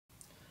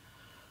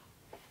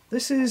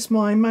This is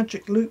my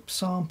magic loop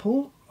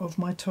sample of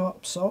my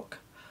toe-up sock,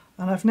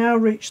 and I've now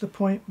reached the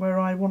point where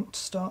I want to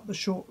start the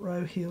short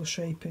row heel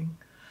shaping.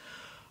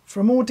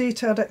 For a more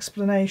detailed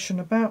explanation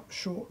about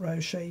short row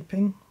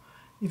shaping,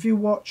 if you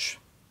watch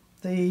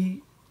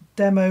the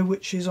demo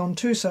which is on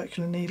 2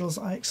 circular needles,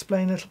 I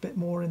explain a little bit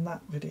more in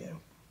that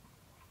video.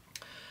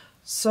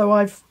 So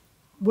I've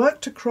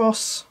worked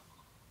across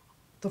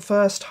the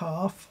first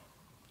half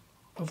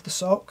of the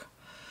sock,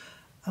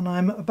 and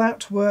I'm about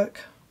to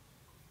work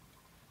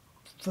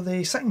for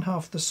the second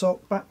half of the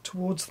sock back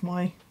towards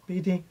my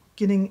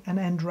beginning and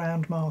end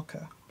round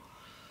marker.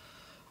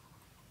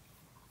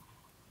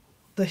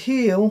 The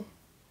heel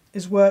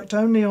is worked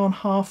only on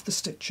half the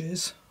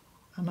stitches,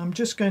 and I'm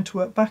just going to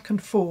work back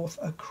and forth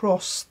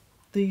across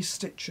these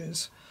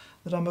stitches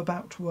that I'm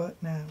about to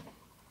work now.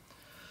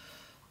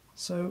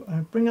 So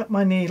I bring up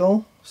my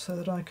needle so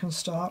that I can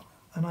start,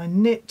 and I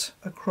knit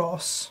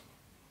across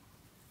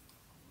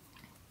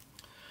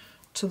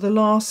to the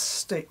last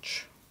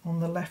stitch on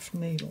the left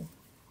needle.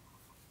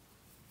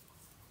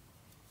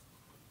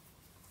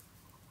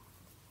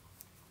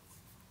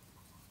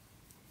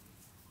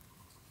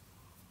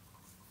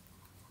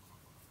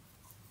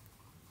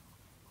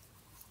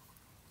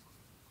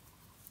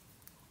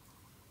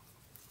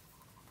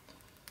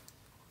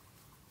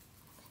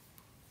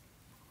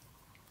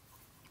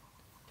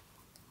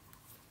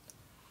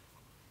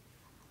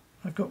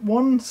 I've got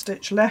one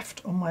stitch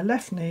left on my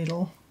left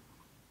needle,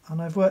 and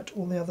I've worked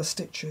all the other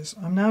stitches.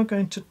 I'm now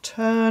going to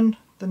turn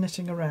the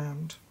knitting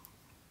around.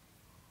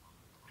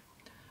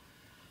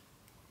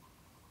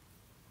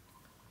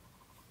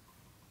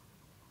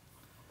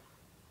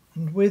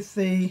 And with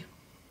the,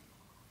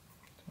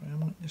 sorry, I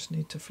might just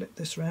need to flip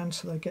this round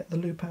so that I get the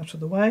loop out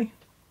of the way.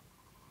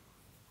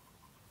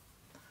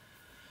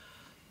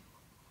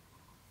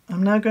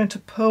 I'm now going to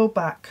purl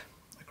back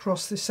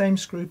across the same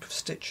group of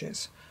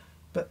stitches.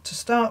 But to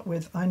start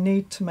with, I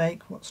need to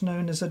make what's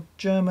known as a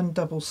German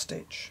double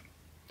stitch.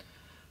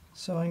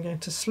 So I'm going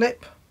to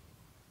slip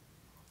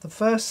the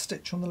first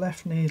stitch on the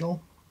left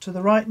needle to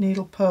the right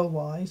needle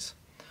purlwise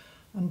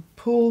and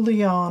pull the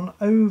yarn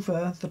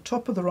over the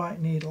top of the right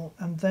needle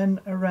and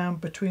then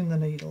around between the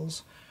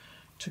needles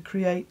to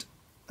create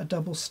a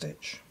double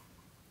stitch.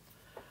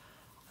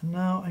 And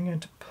now I'm going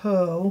to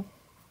purl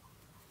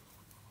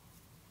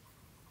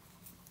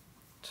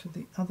to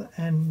the other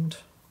end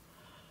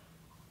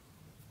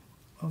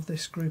of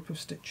this group of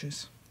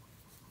stitches.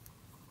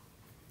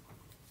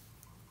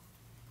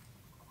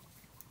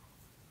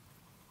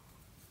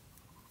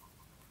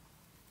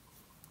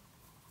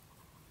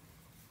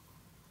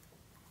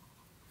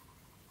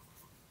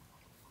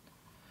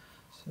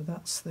 So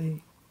that's the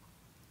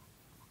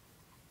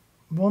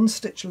one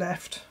stitch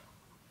left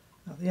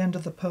at the end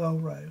of the purl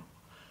row.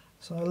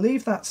 So I'll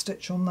leave that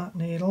stitch on that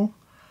needle,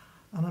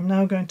 and I'm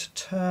now going to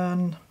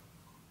turn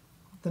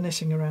the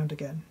knitting around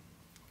again.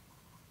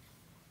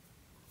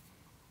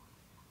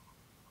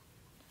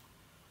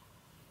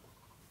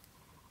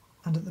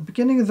 And at the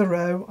beginning of the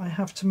row I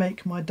have to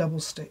make my double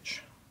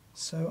stitch.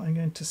 So I'm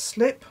going to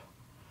slip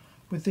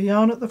with the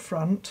yarn at the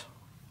front,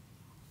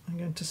 I'm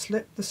going to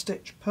slip the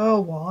stitch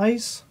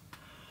purlwise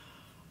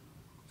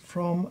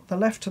from the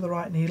left to the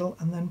right needle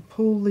and then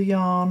pull the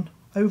yarn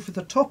over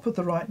the top of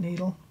the right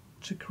needle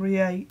to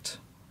create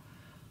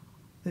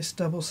this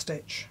double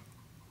stitch.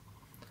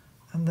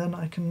 And then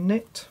I can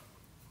knit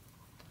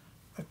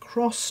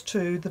across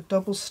to the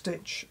double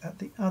stitch at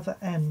the other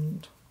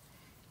end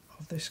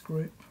of this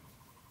group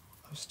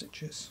of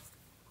stitches.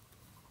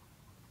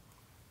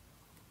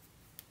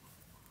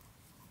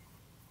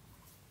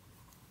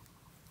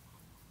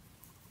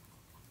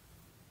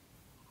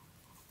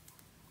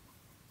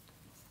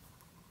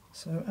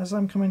 So as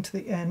I'm coming to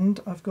the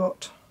end, I've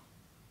got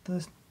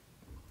the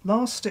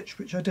last stitch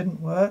which I didn't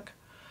work,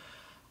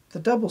 the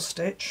double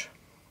stitch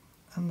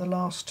and the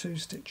last 2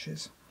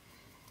 stitches.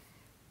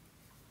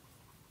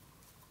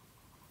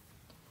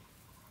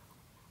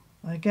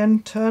 I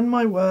again turn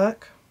my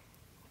work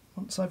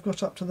once I've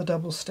got up to the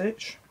double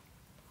stitch,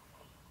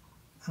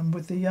 and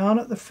with the yarn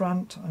at the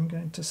front I'm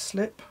going to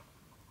slip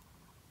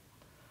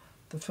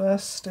the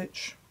first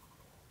stitch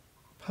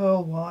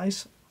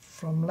purlwise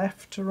from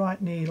left to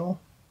right needle.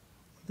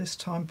 This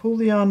time pull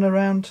the yarn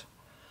around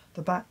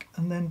the back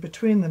and then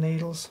between the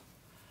needles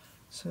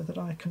so that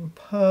I can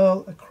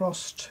purl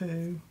across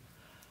to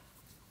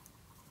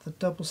the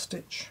double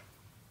stitch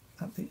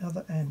at the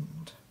other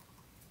end.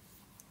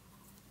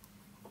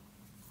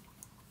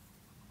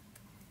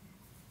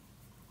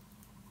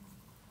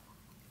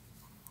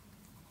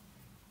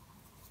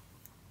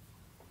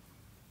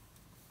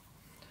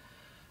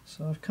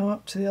 So I've come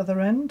up to the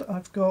other end.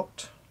 I've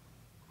got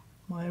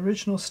my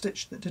original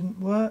stitch that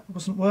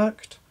wasn't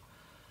worked,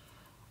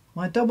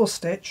 my double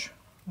stitch.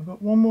 I've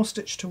got one more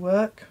stitch to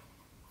work,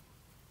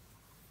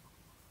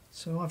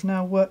 so I've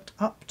now worked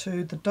up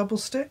to the double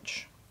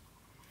stitch,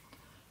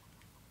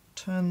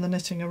 turn the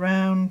knitting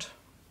around,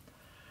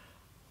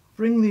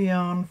 bring the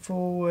yarn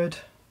forward,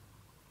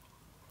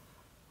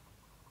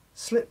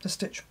 slip the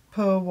stitch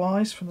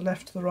purlwise from the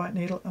left to the right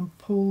needle and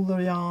pull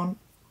the yarn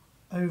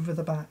over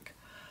the back,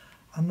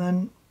 and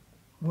then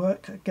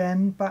work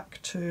again back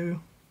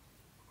to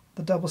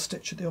the double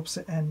stitch at the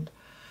opposite end.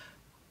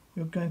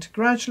 You're going to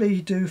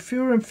gradually do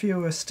fewer and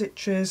fewer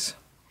stitches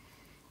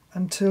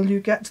until you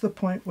get to the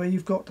point where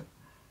you've got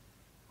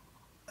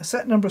a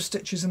set number of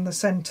stitches in the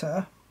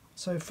centre.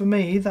 So for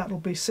me that'll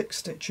be 6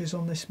 stitches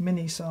on this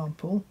mini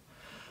sample.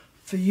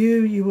 For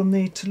you, you will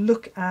need to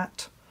look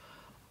at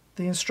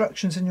the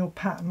instructions in your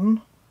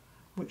pattern,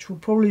 which will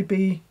probably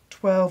be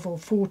 12 or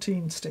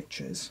 14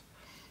 stitches.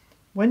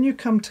 When you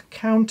come to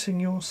counting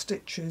your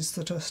stitches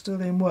that are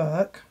still in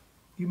work,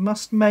 you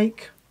must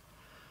make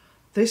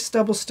this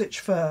double stitch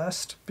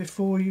first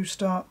before you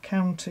start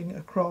counting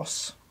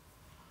across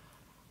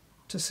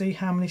to see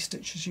how many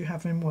stitches you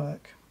have in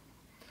work.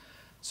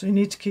 So you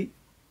need to keep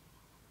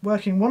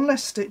working one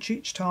less stitch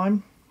each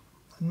time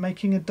and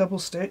making a double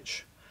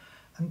stitch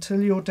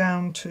until you're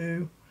down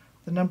to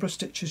the number of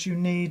stitches you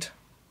need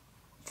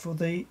for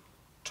the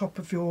top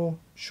of your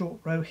short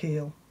row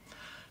heel.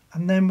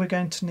 And then we're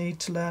going to need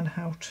to learn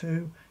how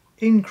to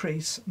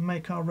increase and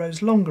make our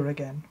rows longer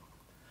again.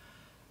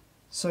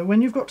 So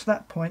when you've got to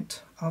that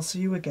point, I'll see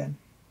you again.